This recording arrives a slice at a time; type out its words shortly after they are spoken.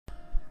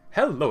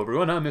Hello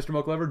everyone, I'm Mr.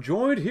 Mucklever,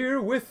 joined here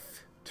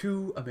with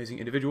two amazing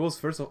individuals.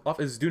 First off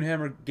is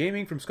Doonhamer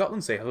Gaming from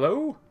Scotland, say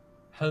hello.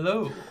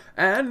 Hello.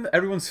 And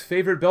everyone's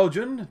favorite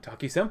Belgian,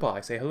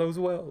 TakkieSenpai, say hello as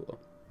well.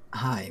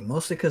 Hi,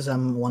 mostly because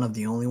I'm one of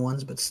the only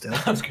ones, but still.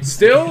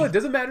 Still, it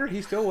doesn't matter,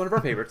 he's still one of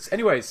our favorites.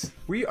 Anyways,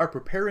 we are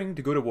preparing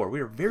to go to war.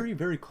 We are very,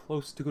 very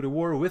close to go to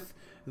war with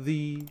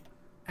the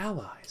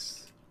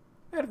Allies.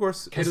 And of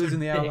course, Italy's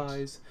in the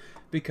Allies.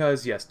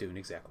 Because, yes, Dune,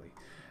 exactly.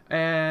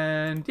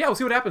 And yeah, we'll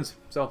see what happens.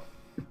 So,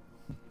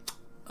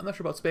 I'm not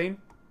sure about Spain.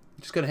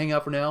 Just gonna hang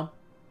out for now.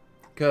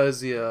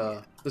 Because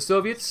the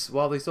Soviets,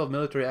 while they still have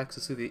military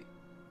access to the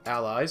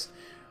Allies,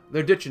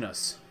 they're ditching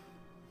us.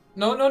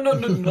 No,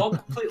 not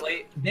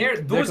completely.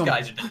 Those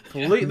guys are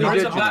completely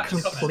ditching us.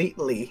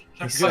 Completely.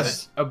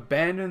 Just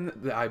abandon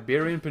the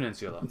Iberian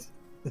Peninsula.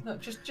 No,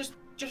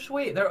 just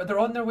wait. They're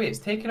on their way. It's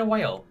taking a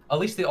while. At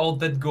least they all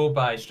did go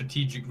by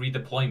strategic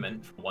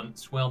redeployment for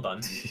once. Well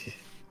done.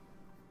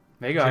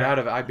 They got out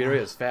of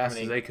Iberia as fast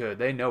as they could.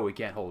 They know we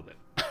can't hold it.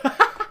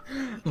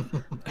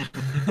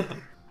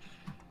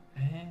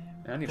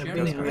 They're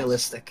being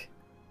realistic.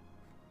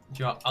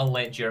 I'll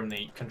let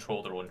Germany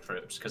control their own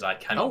troops because I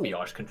cannot be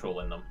arse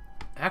controlling them.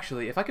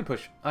 Actually, if I can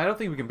push, I don't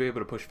think we can be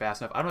able to push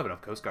fast enough. I don't have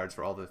enough coast guards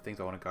for all the things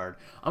I want to guard.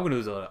 I'm going to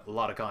lose a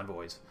lot of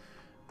convoys,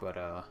 but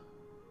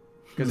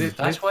because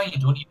that's why you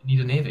don't even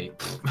need a navy.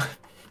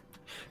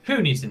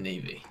 Who needs a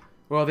navy?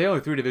 Well, they only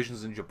have 3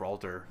 divisions in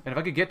Gibraltar, and if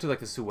I could get to like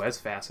the Suez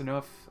fast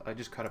enough, I'd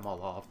just cut them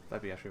all off.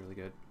 That'd be actually really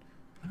good.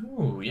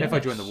 Oh, yeah. If I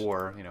join the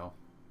war, you know,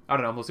 I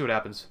don't know. We'll see what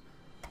happens.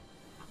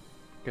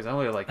 Because I'm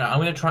only like. I'm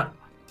gonna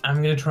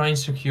try and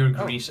secure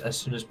Greece as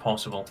soon as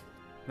possible.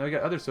 Now we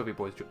got other Soviet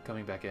boys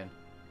coming back in.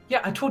 Yeah,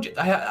 I told you.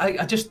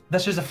 I just.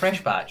 This is a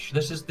fresh batch.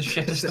 This is the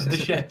shittest of the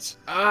shits.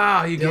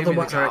 Ah, you gave me the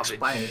ones are garbage.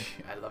 expired.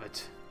 I love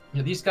it.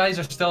 Yeah, these guys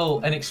are still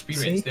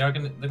inexperienced. See? They're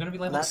gonna be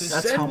level 2.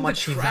 That's how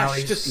much he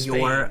values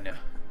your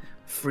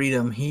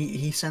freedom.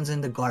 He sends in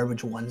the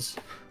garbage ones.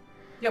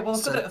 Yeah, well,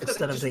 instead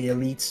of the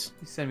elites.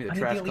 You send me the I need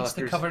trash the elites collectors.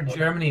 to cover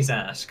Germany's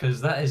ass,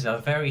 because that is a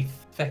very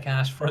thick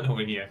ass front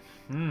over here.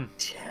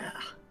 Yeah.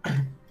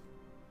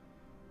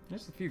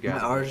 There's a few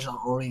guys. My R's are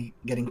already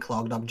getting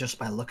clogged up just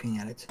by looking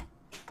at it.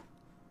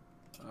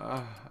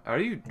 Are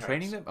you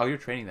training them? Oh, you're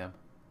training them.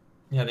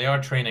 Yeah, they are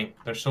training.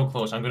 They're so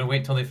close. I'm gonna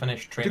wait till they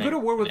finish training. To go to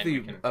war with the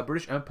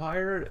British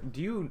Empire,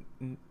 do you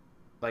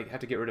like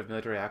have to get rid of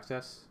military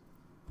access?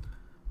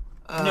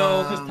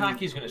 No, because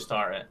Takkie's gonna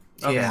start it.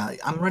 Okay. Yeah,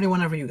 I'm ready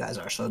whenever you guys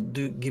are. So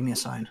do give me a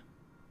sign.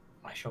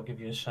 I shall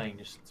give you a sign.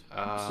 Just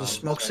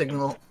smoke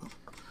signal,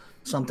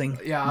 something.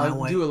 Yeah,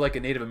 I'll do like a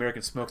Native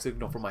American smoke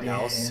signal for my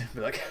house. Yeah. Be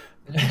like,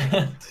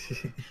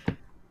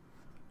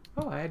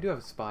 oh, I do have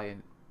a spy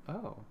in.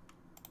 Oh.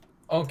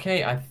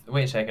 Okay,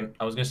 wait a second.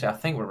 I was gonna say I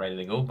think we're ready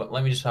to go, but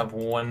let me just have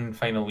one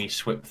final wee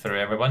swip through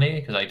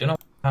everybody because I do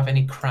not have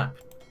any crap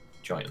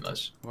joining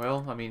us.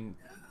 Well, I mean,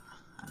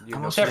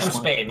 except from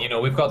Spain, you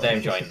know, we've got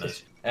them joining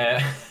us.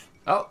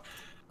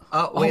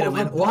 Oh, wait a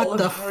minute! What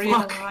the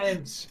fuck?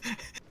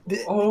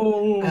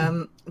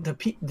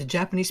 The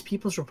Japanese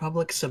People's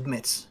Republic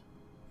submits.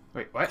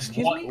 Wait, what?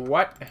 Excuse me?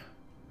 What?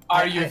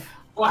 Are you?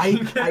 I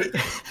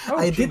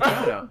did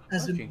that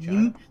as a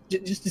meme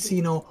just to see,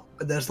 you know,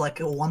 there's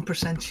like a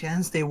 1%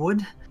 chance they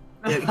would.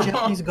 The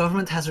Japanese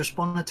government has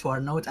responded to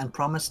our note and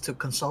promised to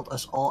consult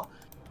us all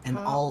in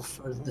all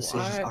further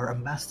decisions. Our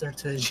ambassador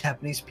to the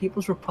Japanese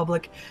People's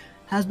Republic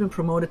has been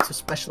promoted to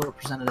special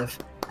representative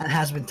and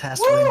has been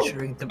tasked with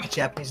ensuring the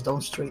Japanese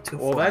don't stray too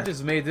far. Well, that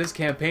just made this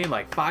campaign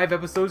like 5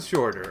 episodes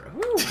shorter.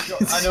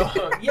 I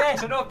know.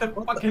 Yes, I don't have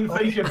to fucking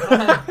face your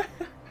plan.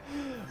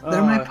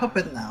 They're my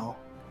puppet now.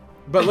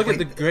 But look at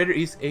the Greater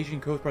East Asian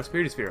Coast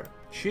Prosperity Sphere.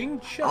 Ching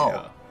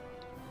China. Oh.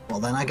 Well,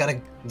 then I gotta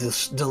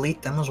just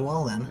delete them as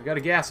well, then. We gotta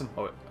gas them.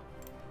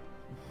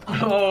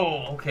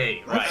 Oh,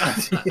 okay,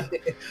 right.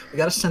 We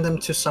gotta send them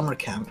to summer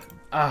camp.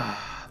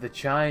 Ah, the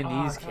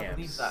Chinese I can't camps.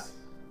 believe that.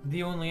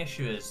 The only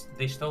issue is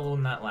they still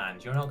own that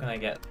land. You're not gonna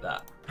get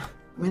that. I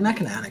mean, I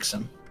can annex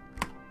them.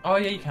 Oh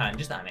yeah, you can.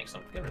 Just annex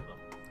them. Get rid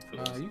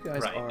of them. You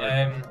guys right.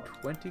 are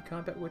 20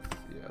 combat width?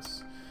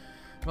 Yes.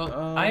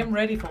 Well, I am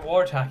ready for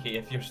war, Takkie,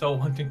 if you're still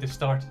wanting to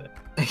start it.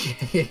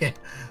 Yeah,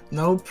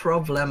 no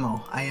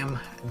problemo. I am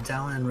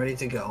down and ready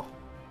to go.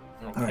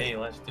 Okay,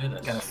 let's do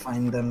this. Gotta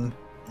find them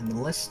in the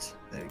list.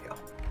 There you go.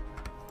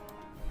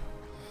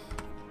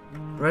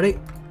 Ready?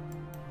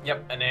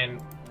 Yep, and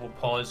then we'll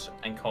pause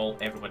and call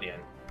everybody in.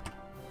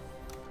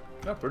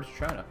 No, British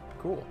China.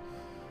 Cool.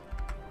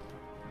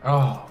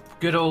 Oh,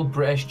 good old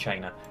British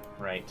China.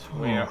 Right,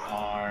 where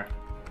are...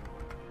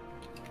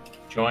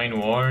 Join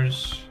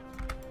wars...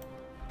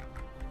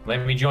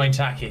 Let me join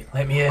Takkie.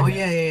 Let me in. Oh,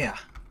 yeah.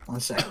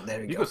 1 second.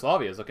 There you go.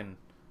 Yugoslavia is looking...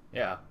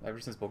 Yeah, ever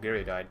since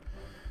Bulgaria died.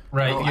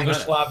 Right,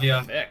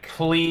 Yugoslavia. Thick.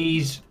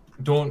 Please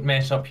don't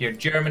mess up here.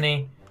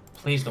 Germany,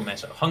 please don't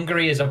mess up.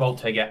 Hungary is about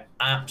to get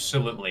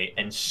absolutely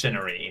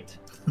incinerated.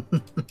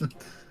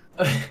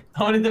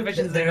 How many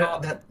divisions they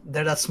got?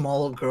 They're that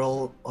small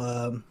girl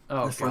in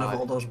front of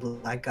all those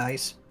black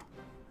guys.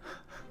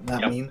 That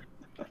meme.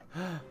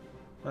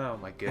 Oh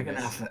my goodness. They're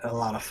gonna have a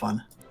lot of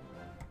fun.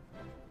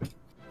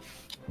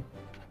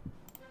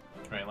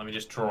 let me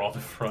just draw the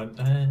front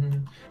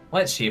and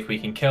let's see if we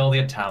can kill the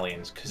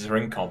Italians because they're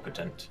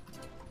incompetent.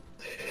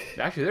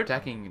 Actually, they're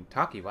attacking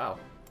Taki. Wow.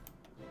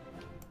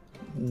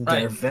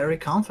 They're very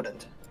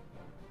confident.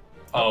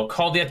 Oh,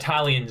 call the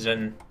Italians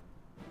in.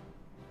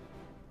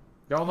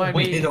 Don't mind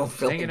Wait, me. They don't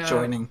feel like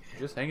joining.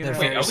 Just hanging They're out.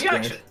 Wait,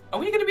 very are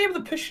we going to be able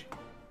to push?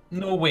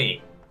 No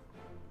way.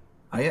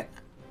 Are you?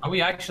 Are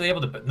we actually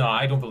able to? No,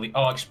 I don't believe.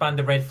 Oh, expand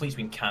the red fleet's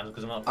been cancelled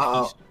because I'm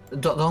not.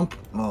 Don't.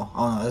 Oh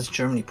no, that's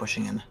Germany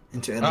pushing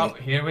into Italy. Oh,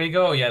 here we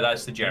go. Yeah,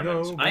 that's the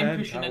Germans. No I'm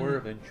pushing in.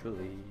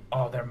 eventually.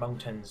 Oh, they're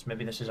mountains.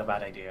 Maybe this is a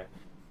bad idea.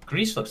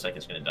 Greece looks like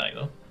it's going to die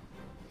though.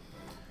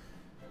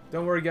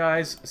 Don't worry,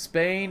 guys.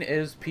 Spain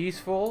is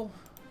peaceful.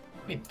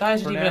 Wait, that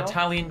isn't even now?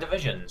 Italian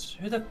divisions.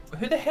 Who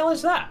the hell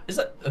is that? Is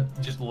that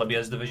just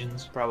Libya's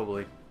divisions?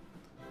 Probably.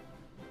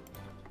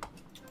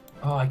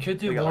 Oh, I could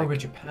do We got, war like, with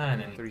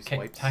Japan and 30 kick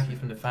swipes. Taki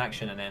from the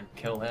faction and then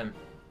kill him.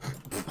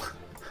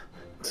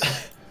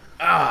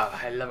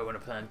 I love it when a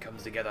plan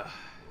comes together.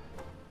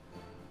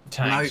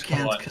 Tanks, Now you come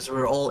can't on. because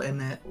we're all in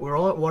it. We're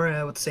all at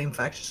war with the same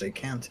faction, so you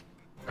can't.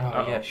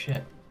 Oh yeah,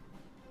 shit.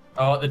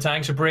 Oh, the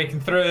tanks are breaking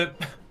through.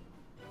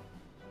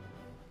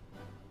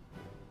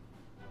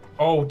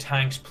 Oh,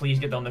 tanks, please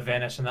get down to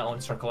Venice and that'll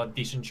encircle a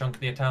decent chunk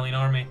of the Italian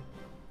army.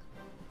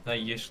 The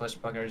useless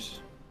buggers.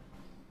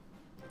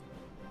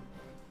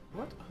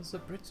 What is the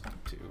Brits up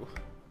to?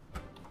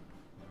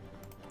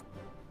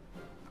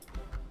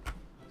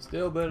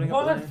 Still building up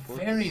What a land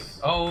forts. very...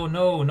 Oh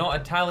no, not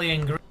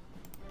Italian Greece.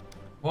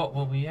 What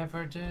will we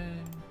ever do?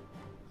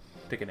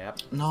 Take a nap.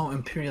 No,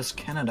 Imperialist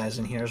Canada is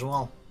in here as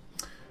well.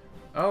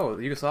 Oh,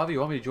 Yugoslavia, you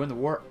want me to join the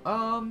war?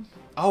 Oh,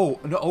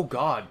 no, oh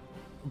god.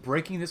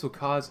 Breaking this will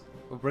cause...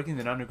 Breaking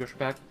the non-aggression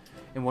pact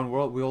in one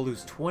world, we'll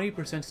lose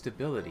 20%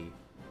 stability.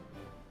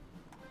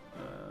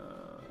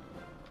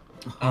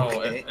 Oh,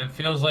 Okay. it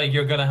feels like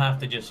you're gonna have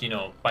to just, you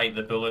know, bite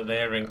the bullet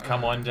there and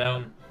come on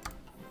down.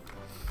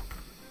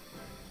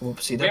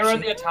 Whoopsie Where are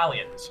doopsie. the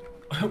Italians?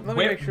 Let me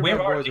make sure my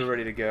are boys they? are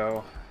ready to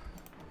go.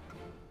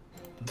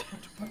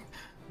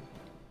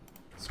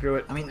 Screw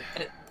it. I mean,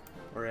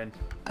 We're in.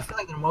 I feel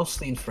like they're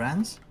mostly in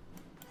France.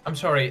 I'm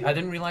sorry, I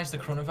didn't realize the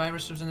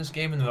coronavirus was in this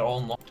game and they're all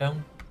in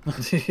lockdown.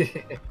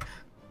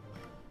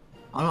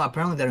 Oh no,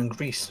 apparently they're in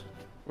Greece.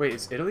 Wait,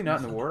 is Italy not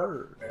in the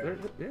war?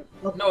 Yeah.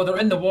 No, they're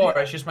in the war.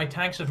 It's just my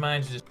tanks have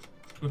managed to just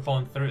swoop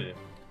on through.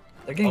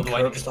 They're getting Although I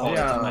need curbs to all the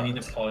Yeah. pause, I need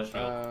time. to pause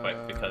real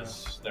quick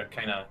because they're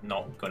kind of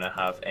not going to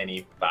have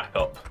any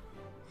backup.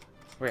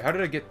 Wait, how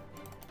did I get...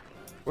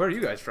 Where are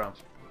you guys from?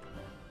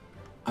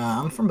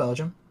 I'm from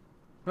Belgium.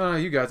 No,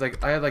 you guys.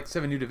 Like, I had like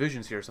 7 new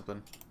divisions here or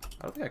something.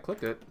 I don't think I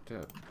clicked it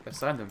to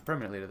assign them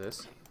permanently to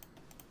this.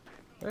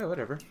 Yeah,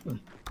 whatever.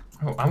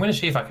 Oh, I'm going to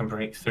see if I can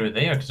break through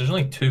there because there's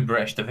only 2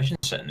 British divisions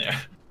sitting there.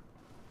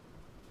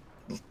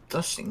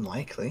 Does seem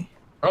likely.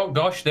 Oh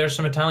gosh, there's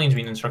some Italians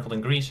being encircled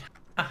in Greece.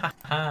 Ha ha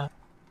ha.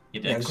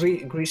 You Yeah,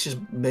 did. Greece is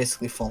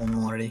basically fallen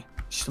already.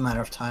 Just a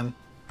matter of time.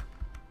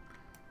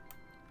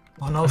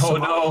 Oh no! Oh Somalia.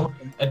 no,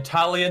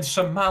 Italian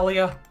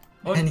Somalia.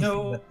 Oh Anything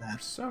no. but that.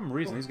 For some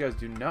reason, these guys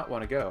do not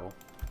want to go.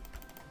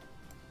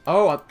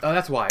 Oh,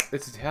 that's why.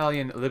 It's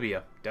Italian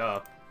Libya. Duh.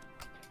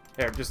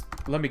 There, just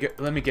let me get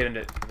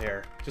into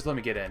there. Just let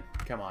me get in.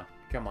 Come on,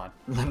 come on.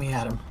 Let me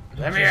at him.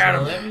 Let me at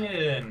him. Let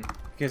me in.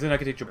 Because then I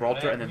can take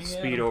Gibraltar and then Let me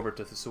speed at 'em. over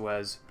to the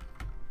Suez.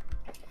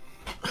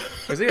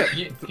 Because they got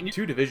Can you-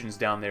 2 divisions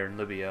down there in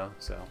Libya,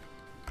 so.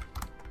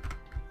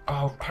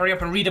 Oh, hurry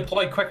up and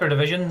redeploy quicker,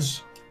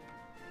 divisions.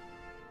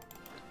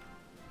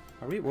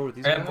 Are we at war with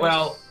these guys?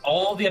 Well,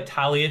 all the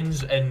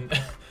Italians in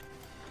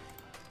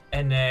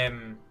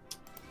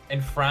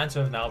France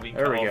have now been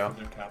There cut we off go.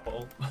 from their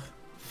capital.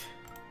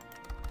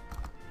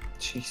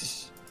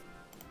 Jesus.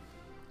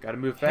 Gotta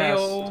move fast.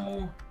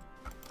 Heyo.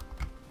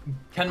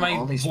 Can my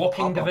All these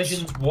walking pop-ups.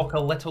 divisions walk a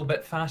little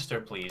bit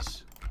faster,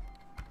 please?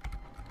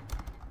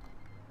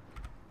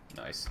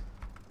 Nice.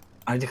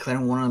 Are you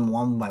declaring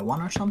one by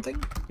one or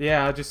something?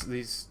 Yeah, just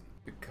these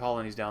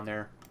colonies down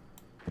there.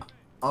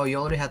 Oh, you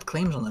already had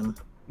claims on them.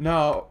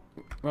 No,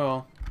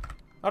 well,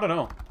 I don't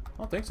know. I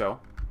don't think so.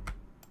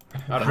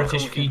 I don't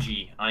British know.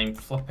 Fiji, I'm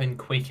flipping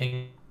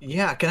quaking.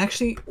 Yeah, I can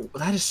actually.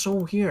 That is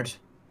so weird.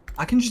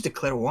 I can just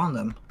declare war on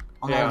them,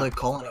 on Yeah. all the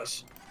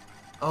colonies.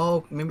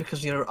 Oh, maybe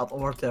because you're up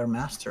over their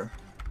master.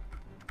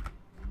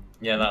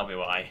 Yeah, that'll be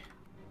why.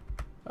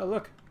 Oh,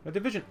 look, a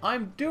division.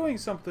 I'm doing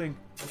something.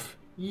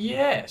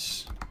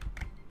 Yes.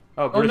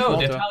 Oh, Oh British no,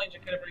 Malta. the Italians are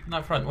kind of breaking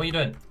that front. What are you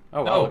doing?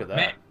 Oh, wow, No, look at that.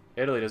 man.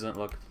 Italy doesn't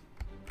look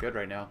good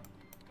right now.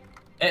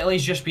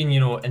 Italy's just been, you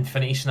know,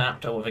 infinity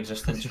snapped out of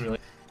existence, really.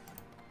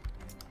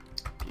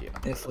 Yeah.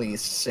 Italy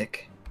is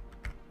sick.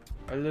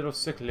 A little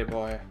sickly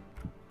boy.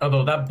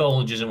 Although that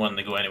bulge isn't one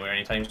to go anywhere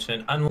anytime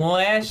soon,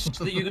 unless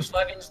the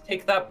Yugoslavians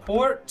take that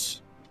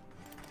port.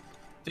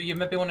 Do you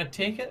maybe want to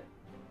take it?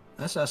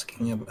 That's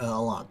asking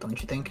a lot, don't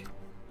you think?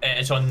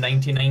 It's on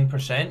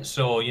 99%,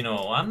 so you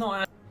know I'm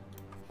not.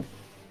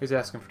 Who's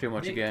asking for too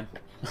much again?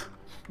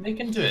 They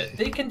can do it.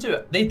 They can do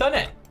it. They done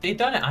it. They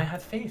done it. I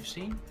had faith.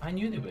 See, I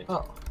knew they would.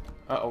 Oh.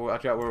 Uh-oh,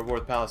 watch out, we're at war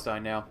with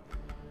Palestine now.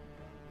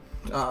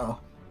 Uh-oh.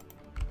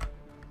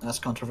 That's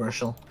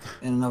controversial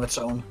in and of its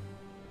own.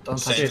 Don't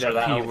touch Censor it.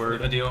 that P whole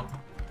word. video.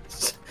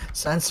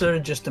 Censor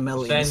just the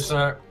Middle East.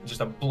 Censor,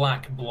 just a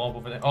black blob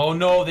over there. Oh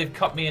no, they've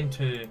cut me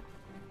into...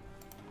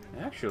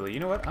 Actually, you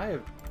know what? I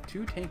have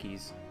 2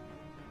 tankies.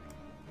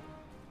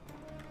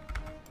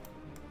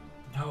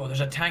 No,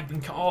 there's a tank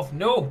being cut off.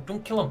 No,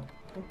 don't kill him.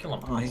 Don't kill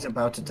him. Oh, he's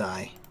about to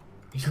die.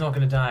 He's not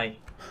gonna die.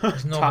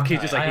 He's not gonna Takkie's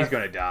die. just like, he's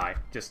gonna die.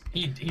 Just...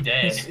 He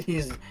dead.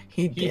 He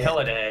He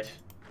hella dead.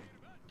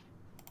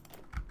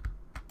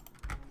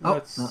 Oh,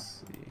 Let's no.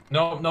 see.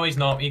 No, he's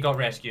not. He got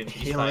rescued.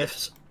 He's He fine.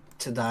 lives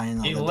to die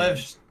another He day.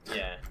 lives.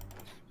 Yeah.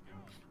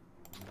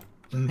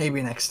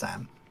 Maybe next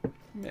time.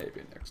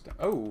 Maybe next time.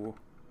 Oh,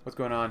 what's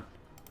going on?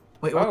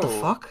 Wait, what the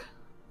Oh. fuck?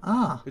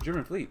 Ah, The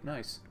German fleet.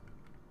 Nice.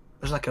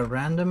 there's like a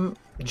random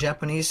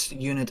Japanese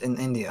unit in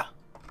India.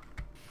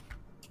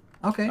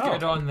 Okay. Oh.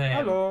 Good on them.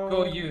 Hello.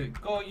 Go you.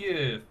 Go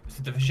you.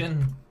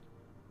 Division.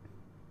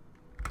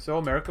 So,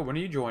 America, when are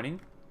you joining?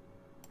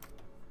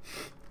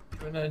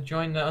 You're gonna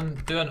join the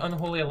do an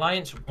unholy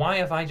alliance? Why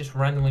have I just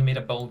randomly made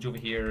a bulge over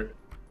here?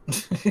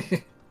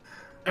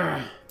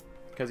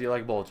 Because you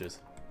like bulges.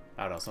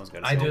 I don't know, someone's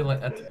got to I do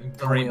like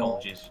great we all?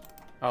 bulges.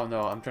 Oh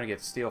no, I'm trying to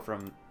get steel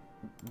from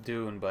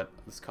Dune, but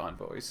it's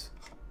convoys.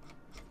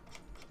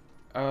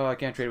 Oh, I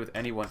can't trade with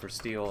anyone for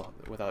steel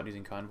without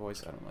using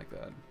convoys. I don't like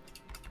that.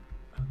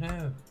 Oh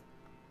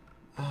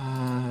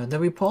no.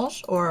 Did we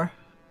pause or?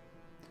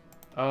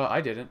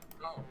 I didn't.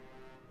 Oh.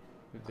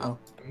 Oh,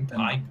 then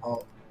I.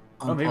 I'll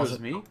Oh, maybe it unpause was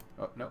me?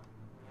 Oh, no.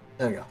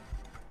 There we go.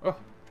 Oh,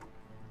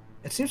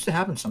 It seems to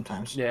happen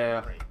sometimes.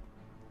 yeah.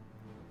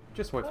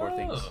 Just wait for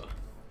things. Oh.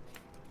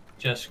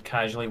 Just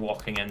casually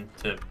walking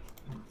into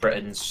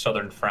Britain's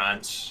southern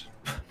France.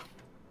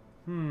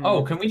 Hmm.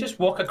 Oh, can we just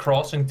walk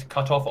across and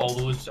cut off all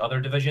those other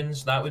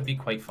divisions? That would be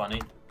quite funny.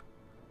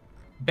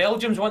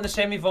 Belgium's want the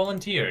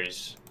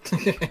semi-volunteers.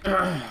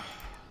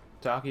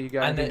 Taki, you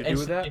got anything to do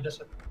with that?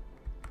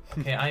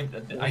 Okay,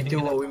 I We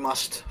do what we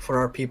must for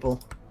our people.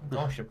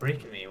 Gosh, you're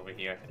breaking me over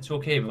here. It's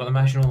okay, we've got the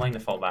national line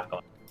to fall back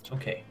on. It's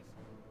okay.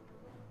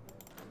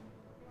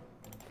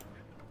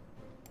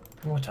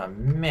 What a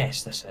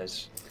mess this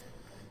is.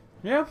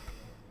 Yeah.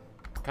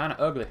 Kind of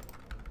ugly,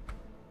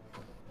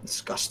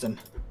 Disgusting.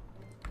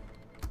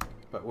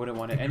 but wouldn't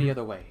want it any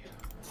other way.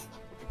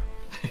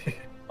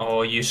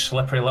 Oh, you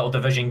slippery little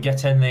division,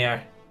 get in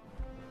there.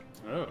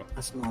 Oh.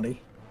 That's naughty.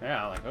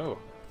 Yeah, like, oh.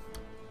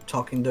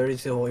 Talking dirty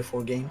to the Hoi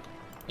 4 game.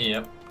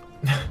 Yep.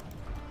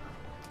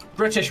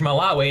 British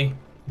Malawi?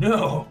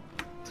 No!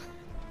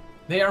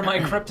 They are my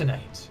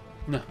kryptonite.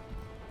 No.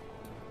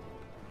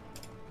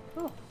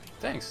 Oh,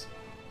 thanks.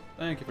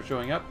 Thank you for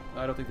showing up.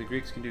 I don't think the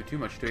Greeks can do too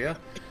much to you.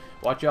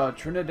 Watch out,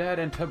 Trinidad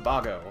and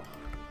Tobago.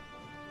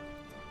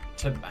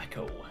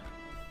 Tobacco.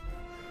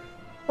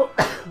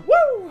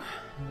 Woo!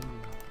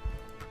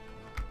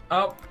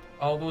 Oh,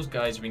 all those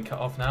guys have been cut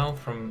off now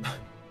from...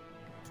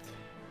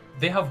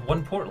 They have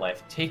one port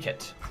left. Take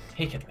it.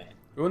 Take it, man.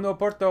 Uno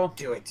Porto.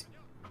 Do it.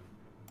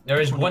 There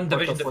is one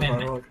division Porto for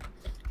defending. Barrow.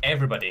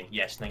 Everybody.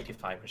 Yes,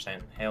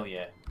 95%. Hell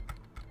yeah.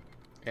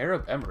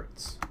 Arab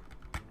Emirates.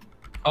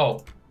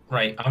 Oh,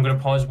 right. I'm going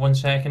to pause 1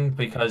 second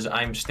because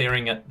I'm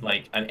staring at,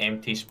 like, an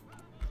empty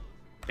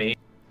space.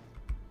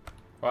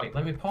 What? Wait,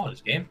 let me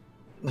pause, game.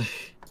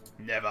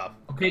 Never.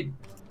 Okay.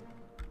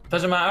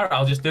 Doesn't matter.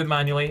 I'll just do it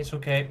manually. It's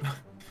okay.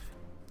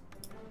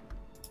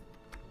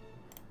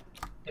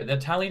 The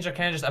Italians are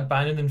kind of just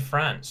abandoning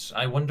France.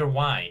 I wonder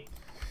why.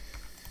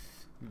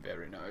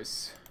 Very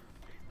nice.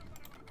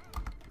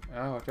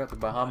 Oh, I've got the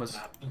Bahamas.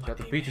 What a Got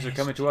the bloody beaches are mess,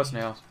 coming to us jeez.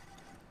 now.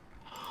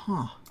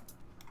 Huh.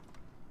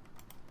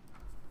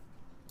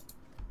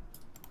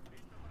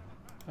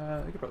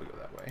 We could probably go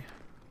that way.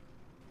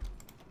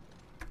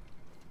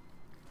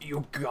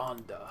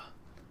 Uganda.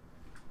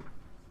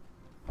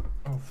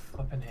 Oh,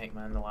 flipping heck,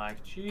 man, the lag.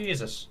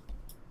 Jesus.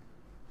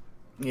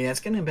 Yeah, it's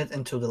getting a bit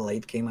into the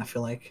late game, I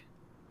feel like.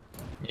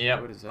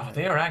 Yep. What is that? Oh,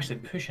 they are actually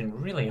pushing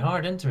really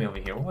hard into me over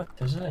here. What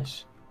is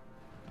this?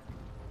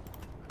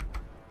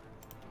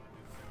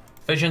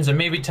 Visions, it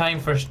may be time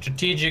for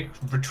strategic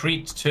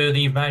retreat to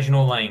the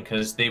Maginot Line,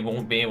 because they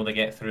won't be able to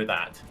get through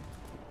that.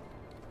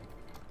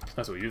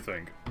 That's what you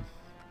think.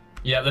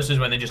 Yeah, this is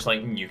when they just,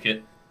 like, nuke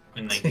it.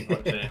 And, like,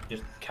 want to just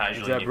It's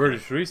casually that nuke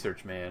British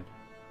research, man.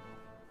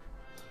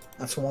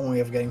 That's one way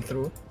of getting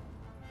through.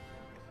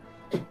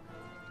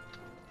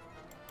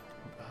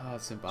 Ah,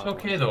 It's Zimbabwe.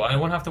 okay, though. I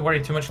won't have to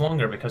worry too much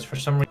longer, because for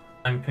some reason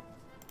I'm...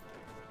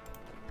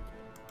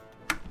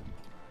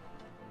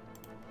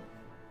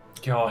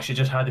 Gosh, it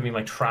just had to be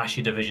my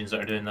trashy divisions that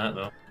are doing that,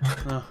 though.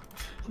 Oh.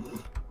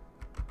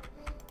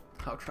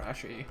 How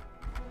trashy.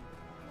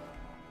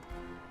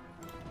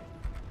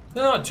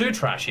 They're not too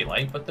trashy,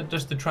 like, but they're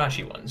just the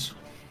trashy ones.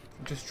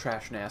 Just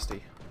trash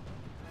nasty.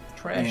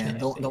 Trash Yeah,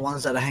 nasty. the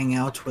ones that hang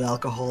out with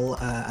alcohol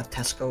at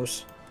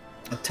Tesco's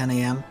at 10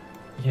 a.m.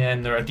 Yeah,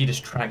 and their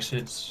Adidas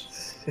tracksuits.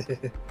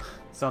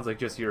 Sounds like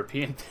just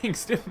European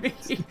things to me.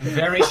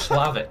 Very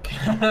Slavic.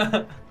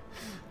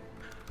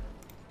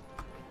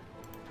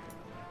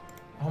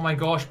 Oh my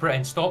gosh,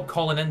 Britain, stop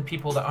calling in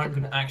people that aren't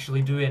going to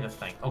actually do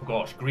anything. Oh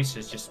gosh, Greece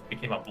has just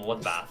became a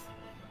bloodbath.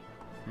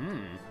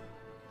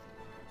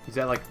 Is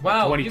that like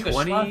wow,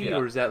 2020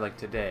 or is that like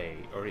today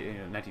or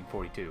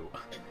 1942?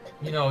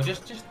 You know,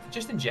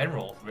 just in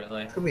general,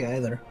 really. Could be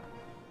either.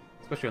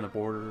 Especially on the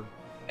border.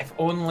 If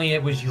only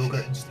it was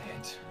yogurt instead.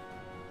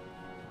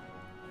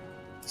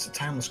 It's a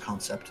timeless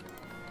concept.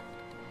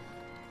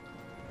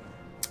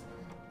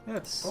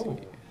 Let's see.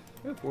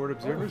 Board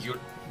observers. Nice.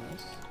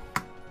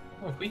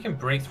 Well, if we can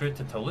break through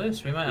to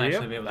Toulouse, we might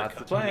actually be able to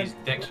cut some of these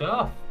dicks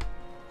off.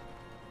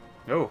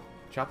 No,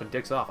 chopping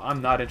dicks off.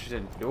 I'm not interested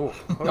in. Oh,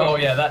 oh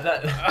yeah,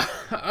 that.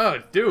 Oh,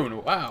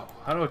 Dune. Wow.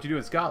 I don't know what you do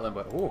in Scotland,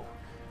 but oh.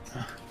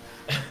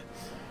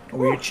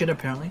 Weird shit,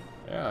 apparently.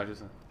 Yeah,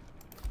 just.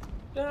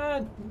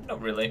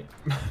 Not really.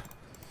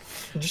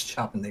 Just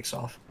chopping dicks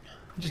off.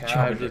 Just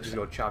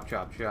go chop,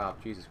 chop,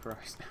 chop. Jesus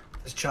Christ.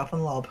 Just chop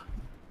and lob.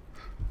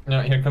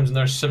 Now here comes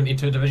another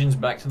 72 divisions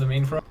back to the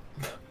main front.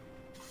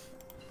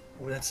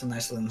 Oh, that's a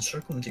nice little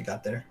encirclement you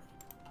got there.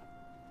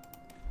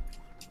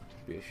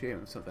 Be a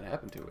shame if something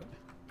happened to it.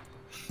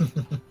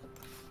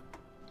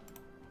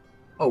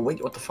 Oh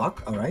wait, what the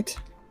fuck? All right.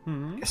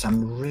 Guess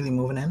I'm really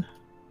moving in.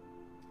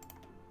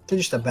 They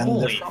just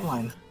abandoned their front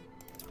line.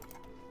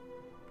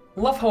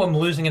 Love how I'm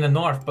losing in the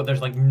north, but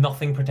there's like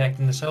nothing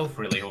protecting the south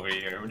really over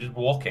here. We're just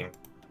walking.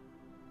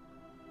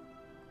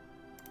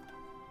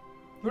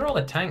 Where are all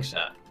the tanks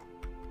at?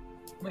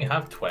 We only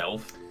have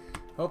 12.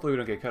 Hopefully we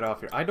don't get cut off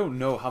here. I don't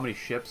know how many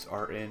ships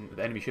are in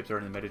the enemy ships are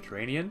in the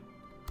Mediterranean.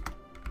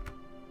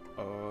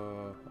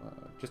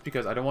 Just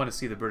because I don't want to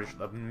see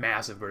the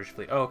massive British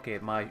fleet. Oh, okay,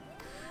 my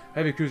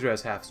heavy cruiser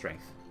has half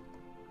strength.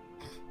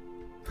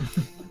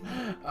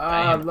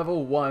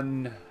 Level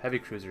 1 heavy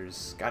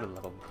cruisers. Gotta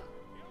love them.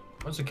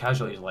 What's the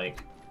casualties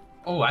like?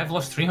 Oh, I've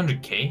lost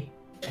 300k?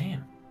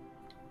 Damn.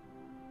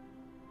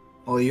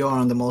 Oh, you're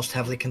on the most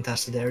heavily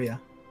contested area.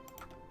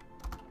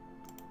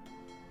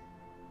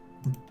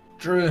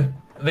 Drew,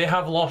 they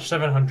have lost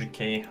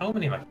 700k. How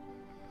many am I?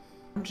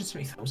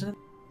 170,000?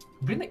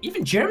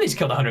 Even Germany's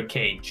killed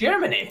 100k.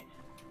 Germany!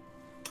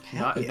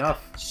 Not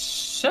enough.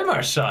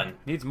 Simmer, son.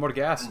 Needs more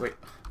gas. Wait.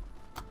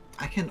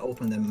 I can't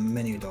open the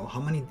menu though. How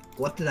many?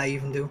 What did I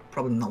even do?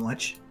 Probably not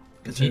much.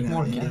 Need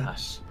more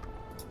gas.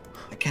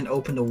 I can't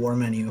open the war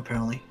menu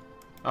apparently.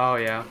 Oh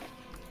yeah.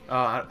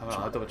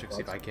 I'll double check to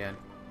see if I can.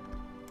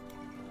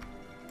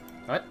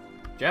 What?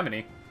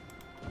 Germany?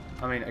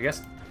 I mean, I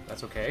guess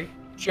that's okay.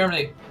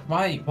 Germany,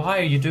 why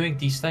are you doing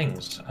these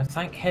things? I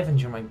thank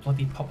heavens you're my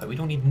bloody puppet. We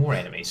don't need more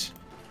enemies.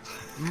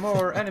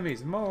 More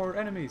enemies, more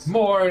enemies.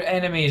 More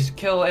enemies,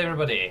 kill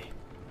everybody.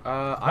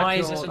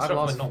 I've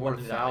lost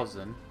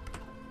 4,000.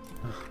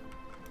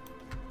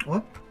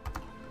 What?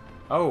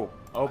 Oh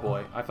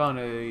boy. I found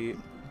a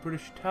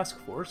British task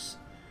force.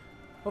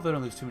 Hope they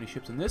don't lose too many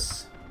ships in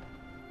this.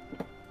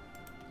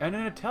 And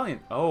an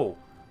Italian. Oh,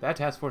 that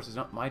task force is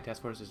not, my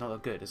task force does not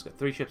look good. It's got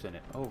 3 ships in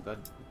it. Oh,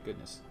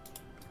 goodness.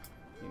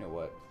 You know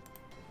what?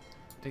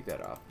 Take that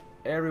off.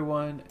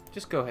 Everyone,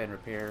 just go ahead and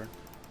repair.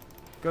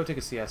 Go take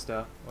a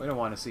siesta. We don't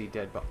want to see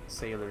dead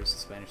sailors,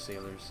 Spanish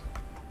sailors.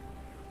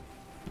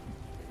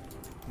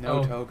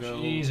 No Togo.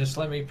 Jesus,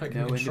 let me pick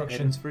no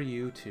construction. Independence for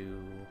you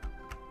too.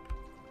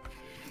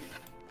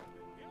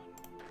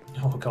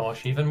 Oh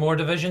gosh, even more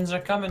divisions are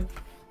coming.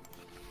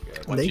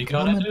 Good. What you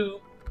gonna do?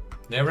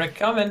 They're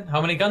coming.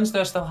 How many guns do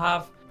I still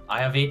have? I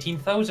have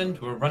 18,000.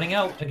 We're running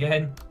out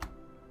again.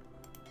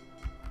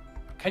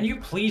 Can you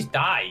please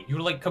die? You're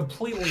like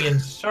completely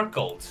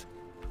encircled.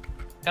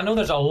 I know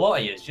there's a lot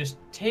of you. Just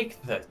take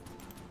the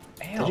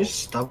L. They're just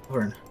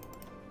stubborn.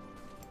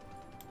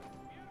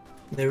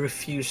 They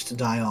refuse to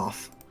die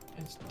off.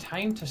 It's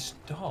time to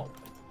stop.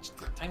 It's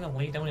time to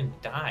lay down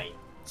and die.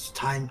 It's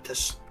time to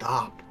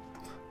stop.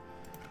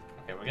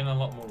 Okay, we're getting a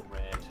lot more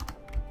red.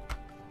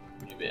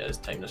 Maybe it is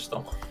time to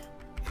stop.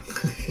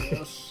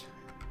 Yes.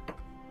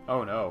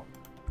 Oh no.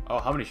 Oh,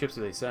 how many ships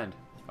do they send?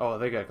 Oh,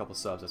 they got a couple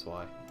subs, that's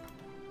why.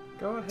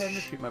 Go ahead and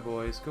retreat, my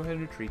boys. Go ahead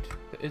and retreat.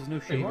 There is no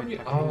shame in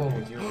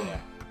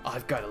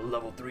I've got a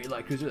level 3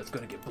 light cruiser that's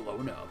gonna get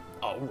blown up.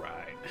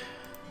 Alright.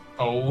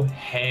 Oh,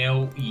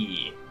 hell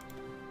yeah.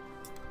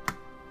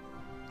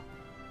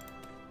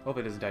 Hope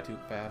it doesn't die too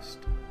fast.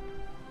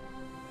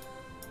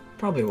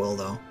 Probably will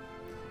though.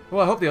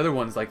 Well, I hope the other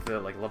ones, like the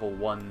level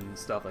 1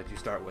 stuff like you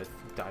start with,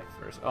 die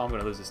first. Oh, I'm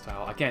gonna lose this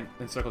tile. I can't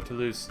encircle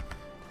Toulouse.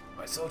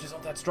 My soldiers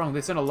aren't that strong.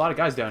 They send a lot of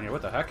guys down here.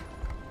 What the heck?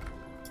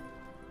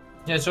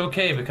 Yeah, it's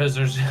okay because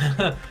there's...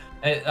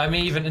 I may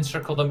even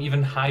encircle them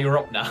even higher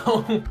up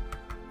now.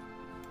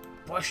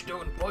 Push,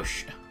 dude,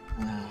 push.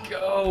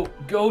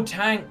 Go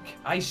tank.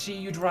 I see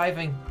you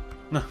driving.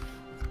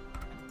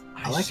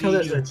 I like how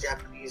there's a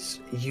Japanese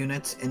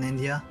unit in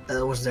India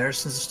that was there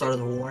since the start of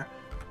the war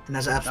and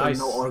has absolutely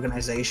no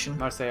organization.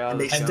 And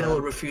they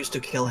still refuse to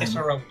kill him.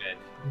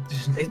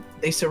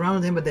 They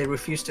surrounded him, but they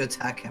refuse to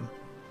attack him.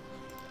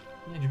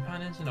 Yeah,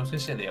 Japan isn't. I was gonna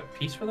say they have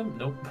peace for them.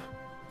 Nope.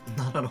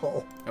 Not at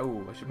all.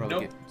 Oh, I should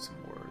probably get some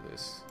more of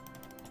this.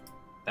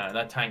 No,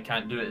 that tank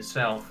can't do it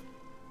itself.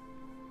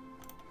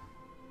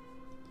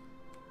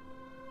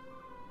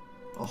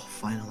 Oh,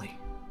 finally.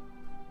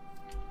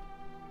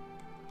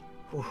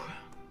 Whew.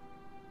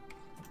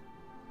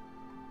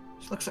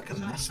 This looks like a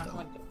mess,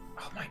 though.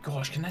 Oh my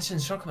gosh, can this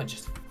encirclement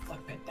just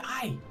flip it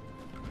die?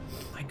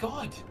 My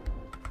god.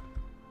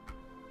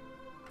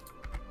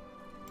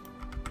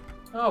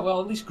 Oh,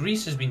 well, at least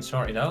Greece has been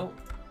sorted out.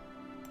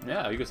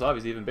 Yeah,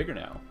 Yugoslavia's even bigger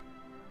now.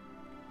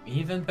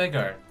 Even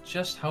bigger.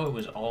 Just how it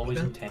was always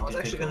intended to go. I was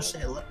actually going to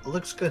say, it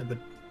looks good, but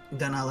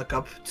then I look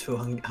up to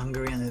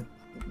Hungary and it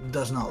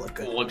does not look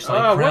good. It looks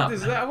like crap. What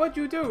is that? What'd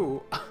you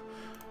do?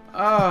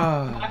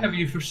 Why have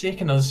you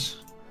forsaken us?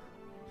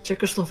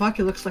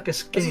 Czechoslovakia looks like a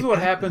skinny. This is what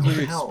happens when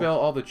you expel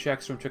all the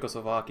Czechs from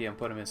Czechoslovakia and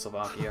put them in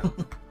Slovakia.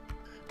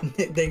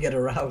 They get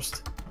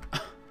aroused.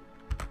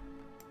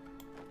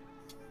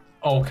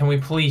 Oh, can we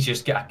please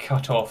just get a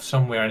cut-off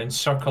somewhere, an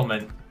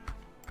encirclement?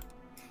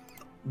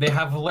 They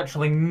have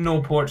literally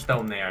no ports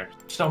down there.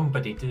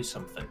 Somebody do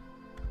something.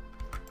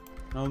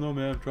 Oh no,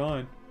 man, I'm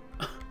trying.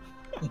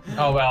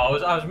 Oh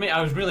well,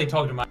 I was really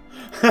talking to my.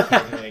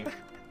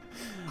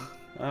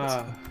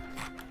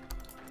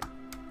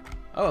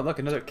 Oh, look,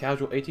 another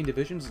casual 18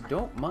 divisions.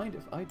 Don't mind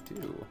if I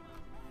do.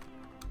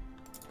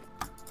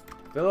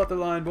 Fill out the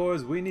line,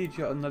 boys. We need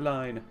you on the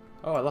line.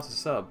 Oh, I lost a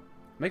sub.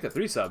 Make that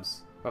 3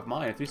 subs of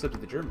mine and 3 subs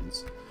of the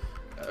Germans.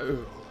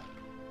 Oh,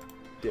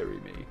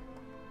 dearie me.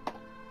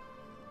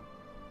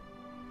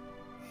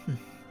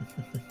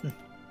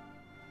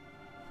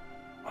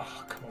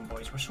 Oh, come on,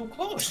 boys. We're so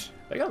close.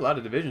 They got a lot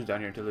of divisions down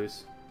here in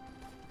Toulouse.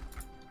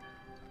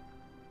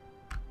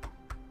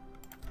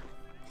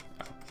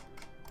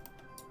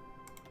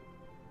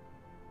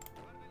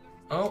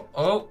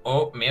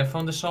 Oh, may have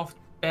found the soft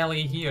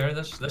belly here.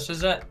 This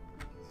is it.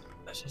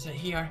 This is it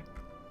here.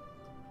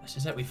 This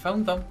is it. We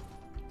found them.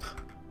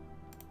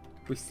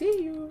 We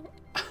see you.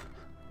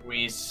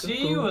 We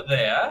see you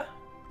there.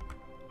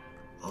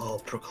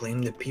 Oh,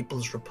 proclaim the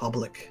People's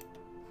Republic.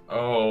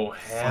 Oh,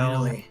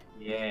 hell. Finally.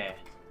 Yeah.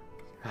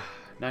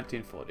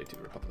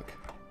 1942 Republic.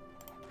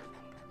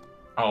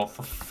 Oh,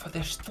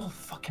 they're still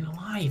fucking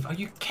alive. Are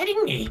you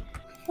kidding me?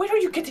 Where are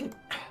you getting...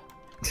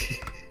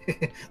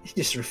 He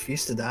just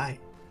refused to die.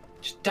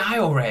 Just die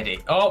already.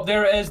 Oh,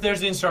 there it is. There's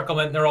the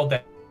encirclement. They're all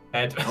dead.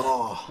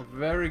 Oh.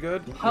 Very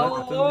good.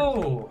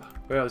 Hello.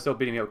 Well, they're still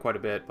beating me up quite a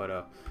bit,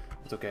 but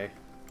it's okay.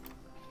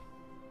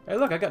 Hey,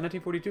 look, I got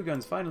 1942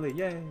 guns finally.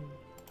 Yay.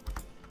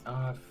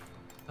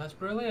 That's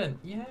brilliant.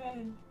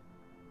 Yay.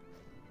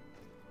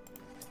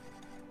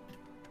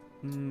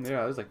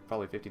 Yeah, there's like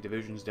probably 50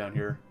 divisions down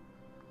here.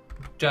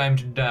 Time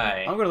to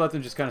die. I'm gonna let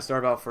them just kind of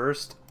starve out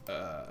first.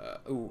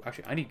 Ooh,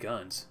 actually, I need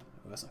guns.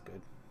 Oh, that's not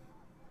good.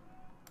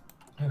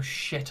 Oh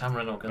shit, I'm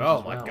running out of guns.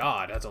 Oh my well.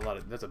 god, that's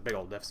a big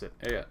old deficit.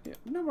 Yeah,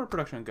 no more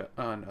production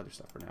on other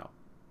stuff for now.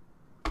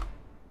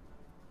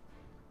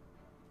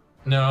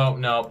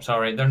 No,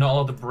 sorry. They're not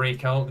allowed to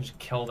break out. Just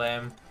kill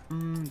them. Do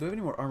we have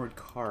any more armored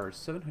cars?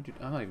 700.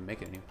 I'm not even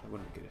making any. I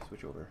wouldn't get a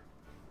switch over.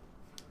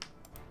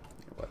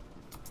 You know what?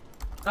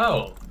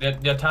 Oh, the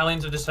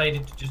Italians have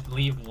decided to just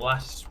leave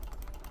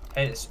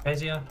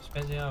Spezia,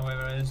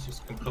 whatever it is,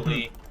 just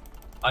completely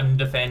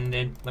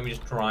undefended. Let me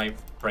just drive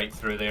right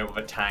through there with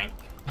a tank.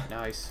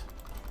 Nice.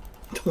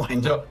 Why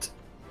not?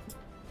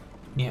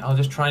 Yeah, I'll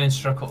just try and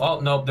encircle. Oh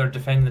no, they're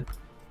defending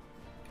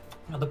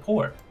the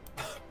port.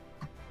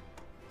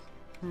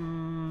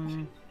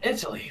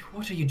 Italy,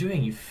 what are you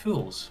doing, you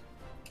fools?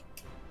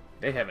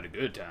 They having a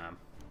good time.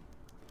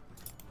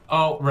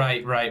 Oh,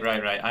 right.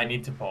 I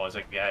need to pause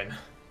again.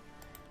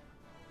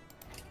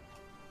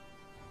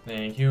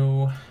 Thank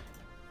you.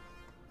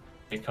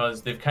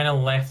 Because they've kind of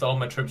left all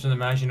my troops in the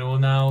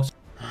Maginot now.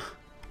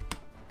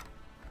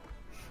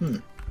 Oh,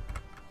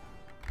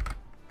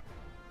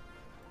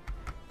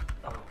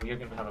 we are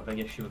going to have a big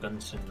issue with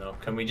guns soon, though.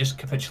 Can we just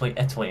capitulate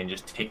Italy and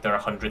just take their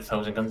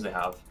 100,000 guns they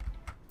have?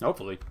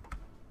 Hopefully.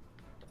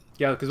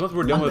 Yeah, because once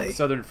we're done with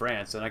southern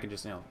France, then I can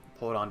just,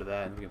 hold on to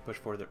that and we can push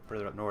further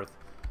up north.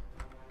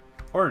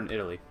 Or in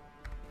Italy.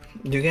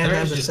 Do you guys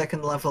have the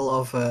second level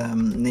of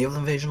naval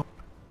invasion?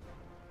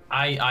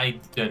 I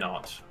do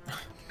not.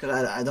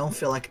 Because I don't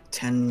feel like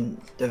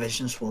 10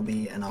 divisions will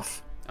be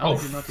enough. Oh,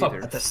 fuck.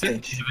 At this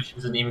stage. Divisions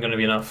isn't even going to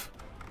be enough.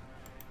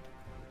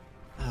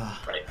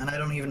 Right. And I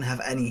don't even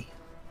have any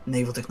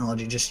naval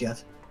technology just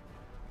yet.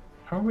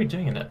 How are we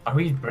doing it? Are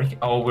we breaking?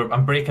 Oh,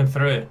 I'm breaking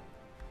through.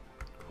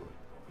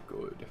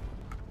 Good.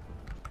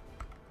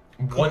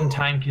 One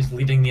tank is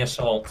leading the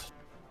assault.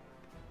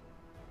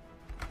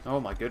 Oh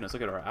my goodness,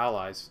 look at our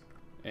allies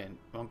in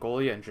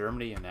Mongolia and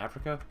Germany and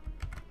Africa.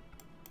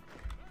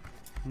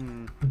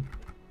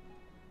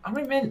 How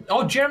many men?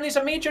 Oh, Germany's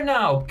a major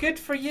now. Good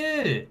for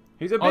you.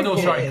 He's a big Oh no,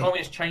 boy. sorry.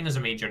 Communist China's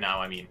a major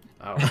now. I mean.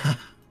 Oh.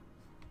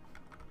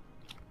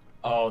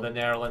 Oh, the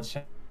Netherlands.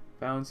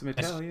 Found some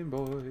Italian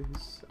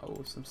boys.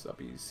 Oh, some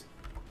subbies.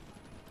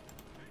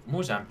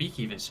 Mozambique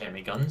even sent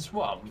me guns.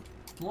 What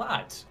a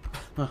lad.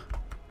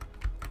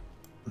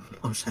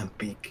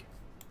 Mozambique.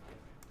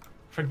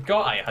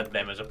 Forgot I had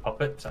them as a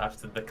puppet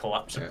after the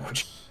collapse of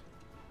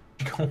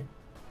Portugal.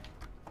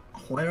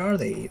 Where are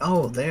they?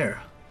 Oh,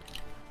 there.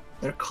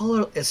 Their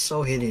color is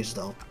so hideous,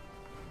 though.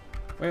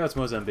 Well, it's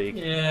Mozambique.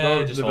 Yeah,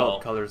 They'll just develop all.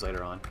 colors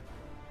later on.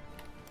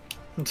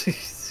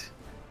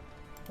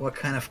 What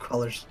kind of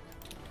colors?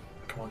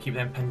 Come on, keep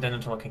them pinned in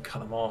until I can cut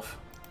them off.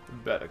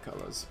 Better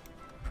colors.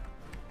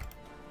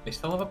 They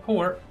still have a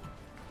port.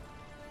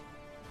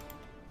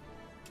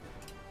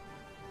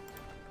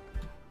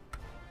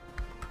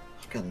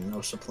 I've got no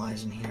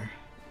supplies in here.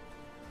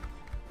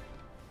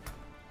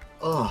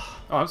 Oh.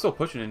 Oh, I'm still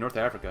pushing in North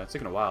Africa. It's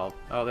taking a while.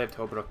 Oh, they have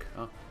Tobruk.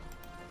 Oh.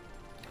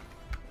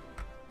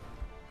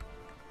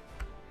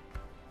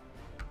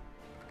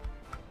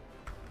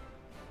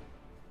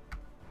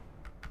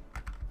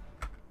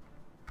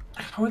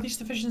 How are these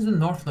divisions in the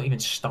north not even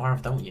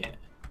starved out yet?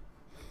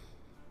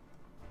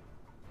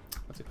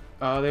 What's it?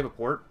 They have a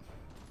port.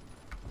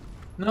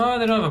 No,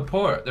 they don't have a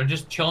port. They're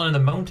just chilling in the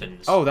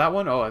mountains. Oh, that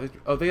one? Oh,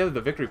 they have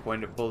the victory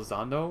point at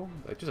Bolzano.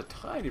 Like, just a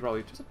tiny,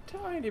 probably just a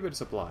tiny bit of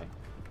supply.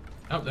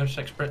 Oh, there's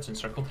 6 Brits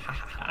encircled. Ha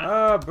ha ha.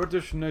 Ah,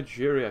 British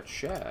Nigeria,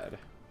 Chad.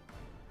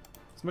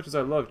 As much as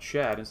I love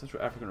Chad and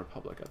Central African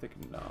Republic, I think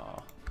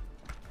no.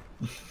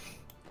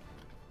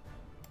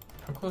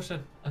 How close I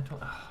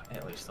don't.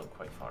 Italy's still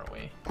quite far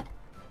away.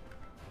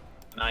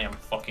 And I am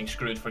fucking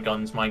screwed for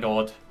guns, my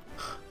god.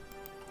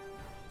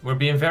 We're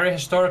being very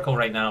historical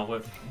right now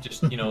with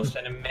just, you know,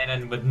 sending men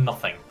in with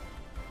nothing.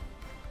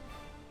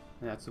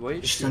 That's the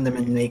way. Just send them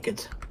in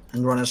naked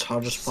and run as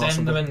hard as possible.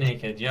 Send them in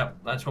naked, yep,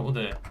 that's what we'll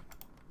do.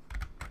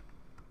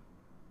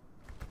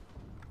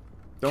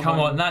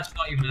 Come on, that's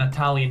not even an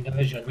Italian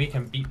division. We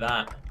can beat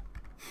that.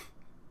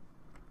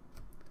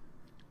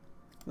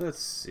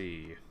 Let's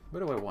see. What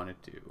do I want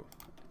to do?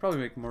 Probably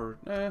make more.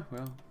 How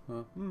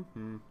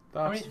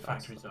many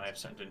factories do I have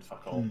sent in?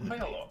 Fuck all. Quite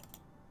a lot.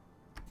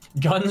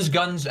 Guns,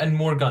 guns, and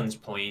more guns,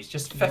 please.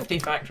 Just 50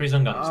 factories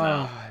on guns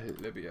now.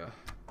 Libya.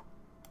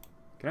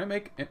 Can I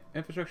make an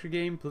infrastructure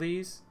game,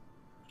 please?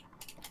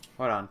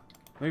 Hold on.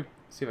 Let me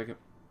see if I can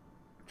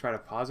try to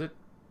pause it.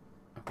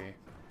 Okay.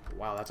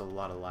 Wow, that's a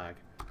lot of lag.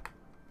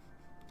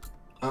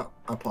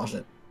 I'll pause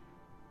it.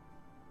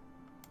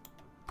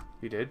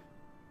 You did?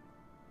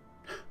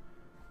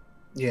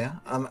 Yeah,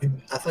 I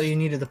thought you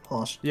needed the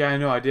pause. Yeah, I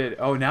know, I did.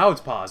 Oh, now it's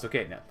paused.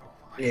 Okay, now.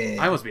 Yeah.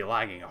 I must be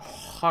lagging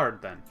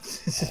hard then.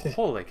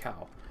 Holy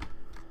cow.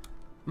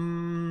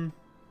 I'm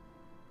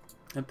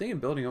thinking of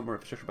building up more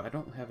infrastructure, but I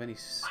don't have any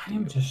steel. I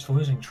am just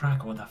losing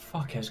track of what the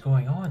fuck is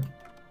going on.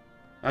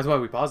 That's why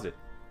we paused it.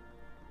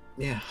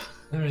 Yeah.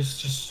 There is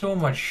just so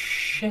much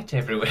shit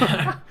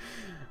everywhere.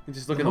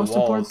 Just look at the most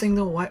walls. important thing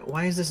though,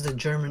 why is this the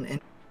German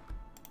in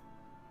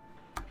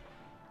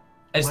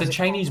It's the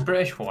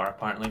Chinese-British war,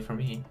 apparently, for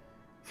me.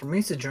 For me,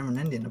 it's the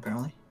German-Indian,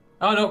 apparently.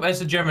 Oh no, it's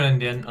the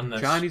German-Indian on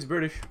this.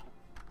 Chinese-British.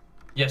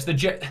 Yes, the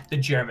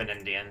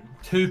German-Indian.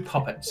 2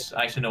 puppets.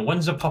 Actually, no,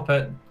 one's a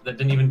puppet that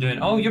didn't even do it.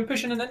 Oh, you're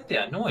pushing in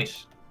India.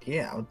 Nice.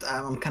 Yeah,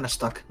 I'm kind of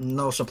stuck.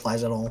 No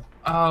supplies at all.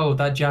 Oh,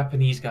 that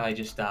Japanese guy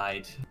just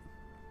died.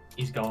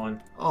 He's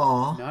gone.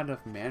 Aw. Not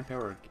enough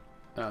manpower.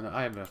 No,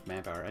 I have enough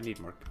manpower. I need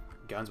more.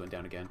 Guns went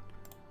down again.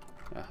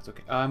 Yeah, it's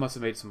okay. I must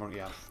have made some more.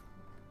 Yeah.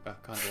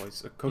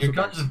 Convoys. Your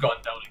guns have gone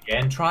down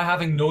again. Try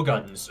having no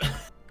guns.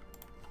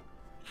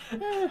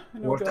 No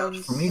Worked out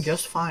for me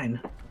just fine.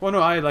 Well, no,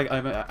 I'm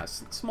a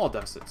small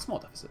deficit. Small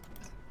deficit.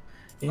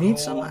 You need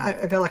some.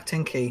 I got like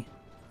 10k.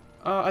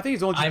 I think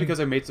it's only just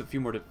because I made a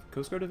few more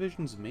Coast Guard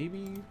divisions,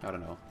 maybe? I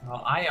don't know.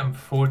 Well, I am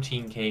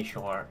 14k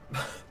short.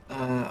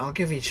 I'll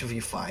give each of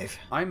you 5.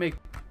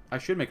 I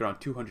should make around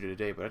 200 a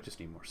day, but I just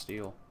need more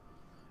steel.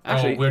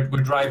 Actually, we're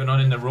driving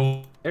on in the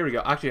road. There we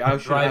go. Actually, I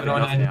should have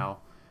enough now,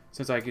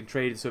 since I can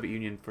trade the Soviet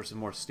Union for some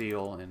more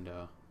steel and.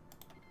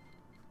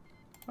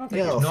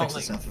 Yeah, it'll fix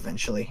itself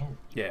eventually.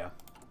 Yeah.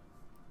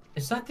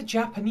 Is that the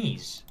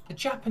Japanese? The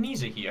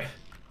Japanese are here.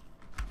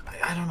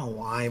 I don't know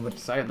why, but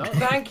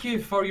thank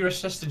you for your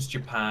assistance,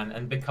 Japan,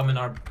 and becoming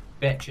our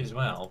bitch as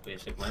well,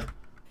 basically.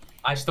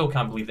 I still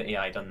can't believe the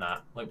AI done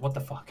that. Like, what the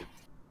fuck?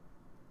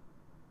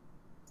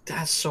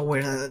 That's so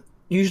weird.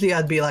 Usually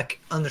I'd be like,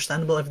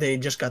 understandable if they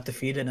just got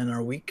defeated and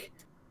are weak.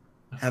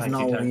 Have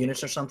no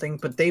units or something,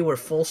 but they were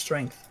full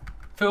strength.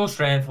 Full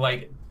strength,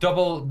 like,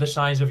 double the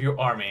size of your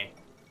army.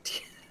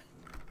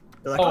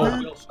 Like,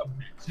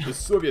 the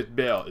Soviet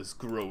bear is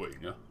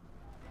growing.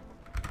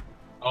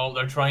 Oh,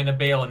 they're trying to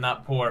bail in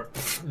that port.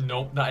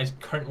 Nope, that is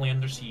currently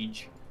under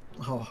siege.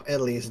 Oh,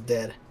 Italy is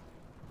dead.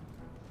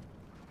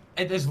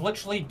 It is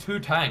literally 2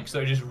 tanks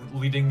that are just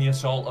leading the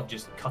assault of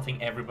just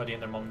cutting everybody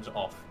and their mums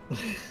off. And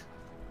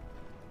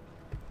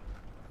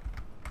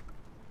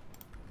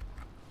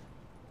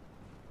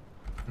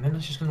then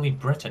it's just going to leave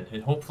Britain,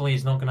 who hopefully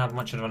is not going to have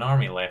much of an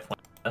army left when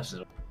this is.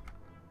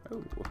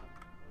 Oh.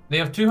 They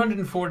have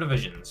 204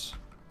 divisions,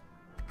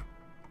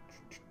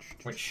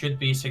 which should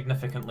be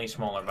significantly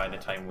smaller by the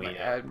time we.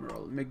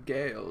 Admiral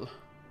Miguel.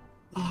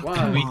 Oh, wow,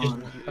 come we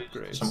on.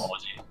 just some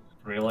Aussie,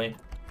 really?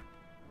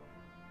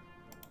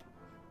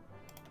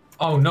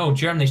 Oh no,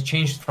 Germany's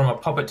changed from a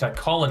puppet to a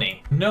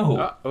colony.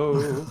 No.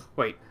 Oh,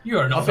 wait. You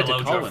are not Puppet to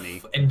allowed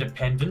colony.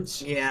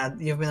 Independence. Yeah,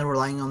 you've been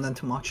relying on them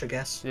too much, I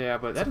guess. Yeah,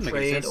 but that doesn't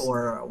make trade sense.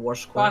 or war Well,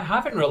 score. I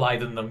haven't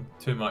relied on them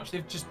too much.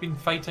 They've just been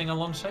fighting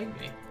alongside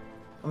me.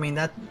 I mean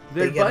that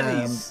They're they get,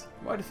 buddies.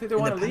 Why do you think they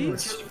want to leave? We're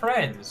just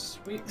friends.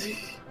 We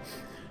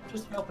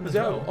just helping Is as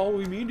that well. all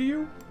we mean to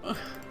you?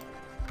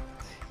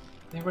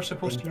 They were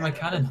supposed to be my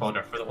cannon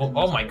fodder for the whole.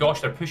 Oh my gosh,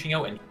 they're pushing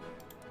out. And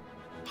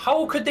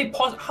how could they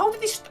pause? How are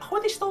they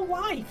still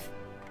alive?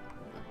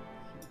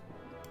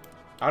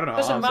 I don't know.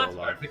 Doesn't how I'm still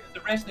matter alive. because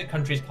the rest of the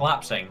country's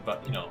collapsing.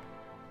 But you know.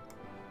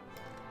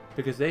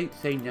 Because they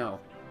say no.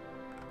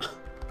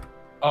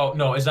 Oh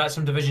no, is that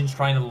some divisions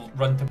trying to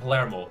run to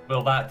Palermo?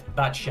 Well,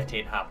 that shit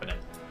ain't happening.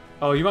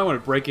 Oh, you might want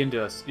to break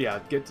into us. Yeah,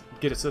 get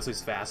us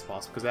as fast as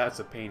possible because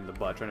that's a pain in the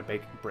butt trying to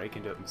break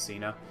into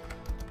Messina.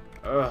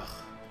 Ugh,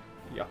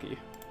 yucky.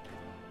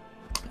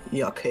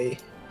 Yucky.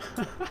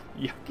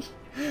 Yucky.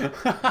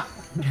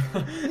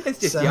 It's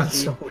just Sounds yucky.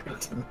 so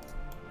weird.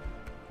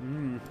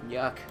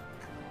 Yuck.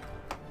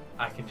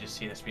 I can just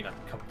see this being a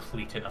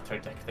complete and utter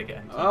dick to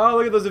get into. Oh,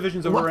 look at those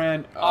divisions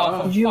overran.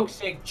 Oh, for fuck's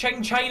sake.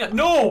 Ching China.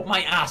 No!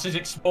 My ass is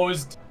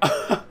exposed.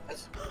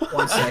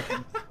 1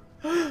 second.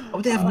 Oh,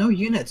 they have no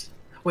units.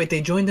 Wait,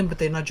 they joined them, but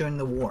they're not joining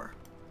the war.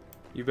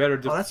 You better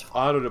that's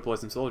auto-deploy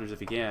some soldiers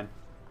if you can.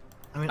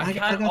 I mean, I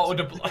can't got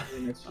auto-deploy.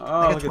 units. Oh, I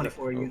got look at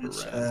 24 that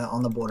units overran.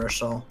 on the border,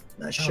 so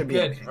that should be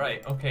good. okay.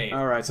 Right, okay.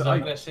 Alright, so I'm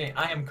gonna say,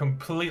 I am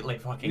completely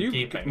fucking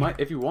gaping.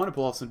 If you want to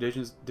pull off some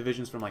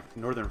divisions from like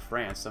northern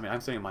France, I mean,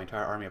 I'm sending my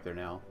entire army up there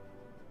now.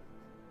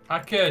 I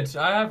could.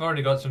 I have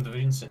already got some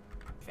divisions in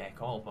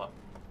feck all, but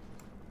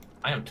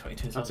I am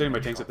 22,000. I'm sending my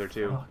tanks up there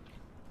too.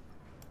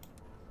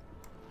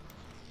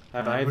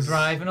 We're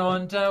driving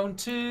on down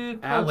to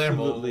Palermo.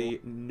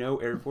 Absolutely no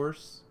air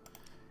force.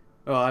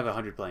 Well, I have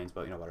 100 planes,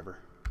 but you know, whatever.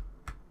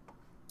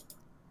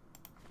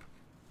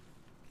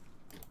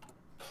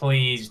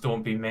 Please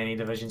don't be many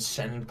divisions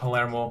sitting in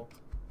Palermo.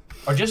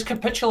 Or just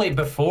capitulate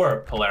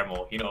before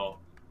Palermo, you know.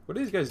 What are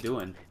these guys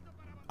doing?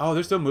 Oh,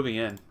 they're still moving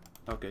in.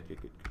 Oh, good.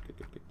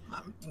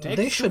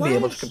 They should be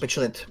able to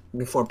capitulate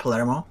before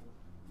Palermo.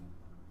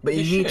 But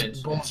you need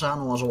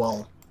Bolzano as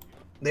well.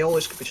 They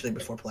always capitulate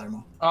before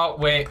Palermo. Oh,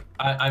 wait.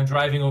 I'm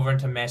driving over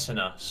into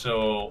Messina,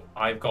 so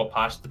I've got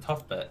past the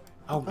tough bit.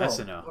 Oh,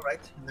 Messina. All right.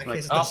 In that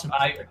Like, case,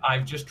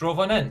 I've just drove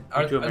on in.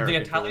 Are the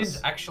American Italians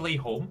girls. actually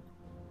home?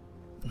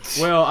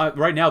 Well,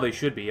 right now they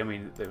should be. I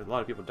mean, a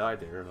lot of people died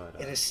there, but...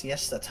 it is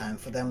siesta time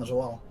for them as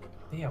well.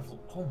 They have...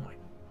 Oh my...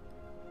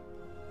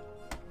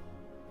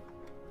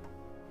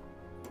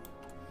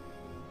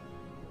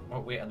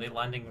 Oh, wait, are they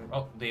landing...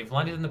 Oh, they've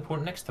landed in the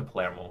port next to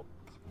Palermo.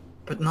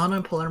 But not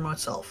in Palermo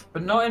itself.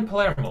 But not in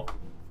Palermo.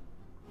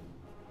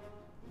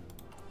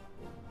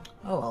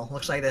 Oh well,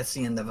 looks like that's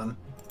the end of them.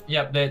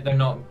 Yep,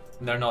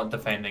 they're not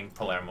defending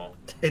Palermo.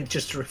 They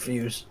just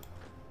refuse.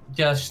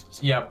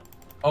 Yep.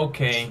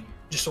 Okay.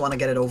 Just want to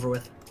get it over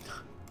with.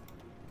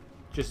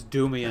 Just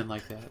do me in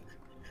like that.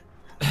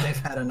 They've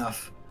had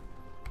enough.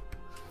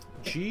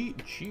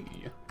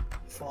 GG.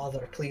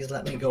 Father, please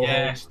let me go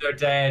Yes, they're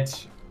dead.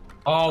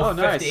 Oh,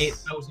 nice.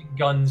 58,000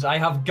 guns. I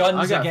have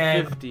guns I got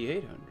again.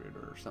 5,800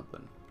 or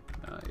something.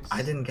 Nice.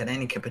 I didn't get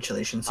any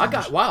capitulation.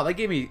 Wow, that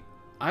gave me...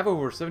 I have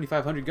over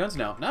 7,500 guns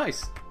now.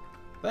 Nice.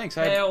 Thanks,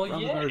 I Hell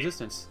have yeah. my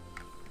resistance.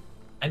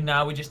 And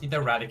now we just need to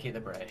eradicate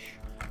the British.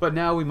 But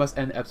now we must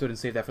end the episode and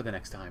save that for the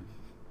next time.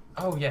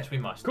 Oh, yes, we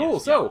must. Cool,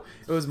 yes, so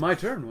it was my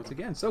turn once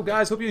again. So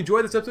guys, hope you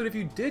enjoyed this episode. If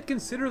you did,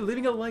 consider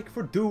leaving a like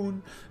for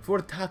Dune, for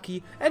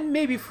Taki, and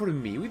maybe for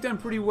me. We've done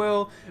pretty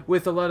well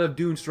with a lot of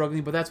Dune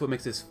struggling, but that's what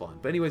makes this fun.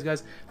 But anyways,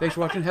 guys, thanks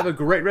for watching. Have a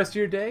great rest of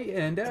your day,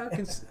 and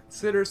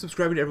consider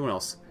subscribing to everyone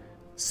else.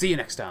 See you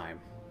next time.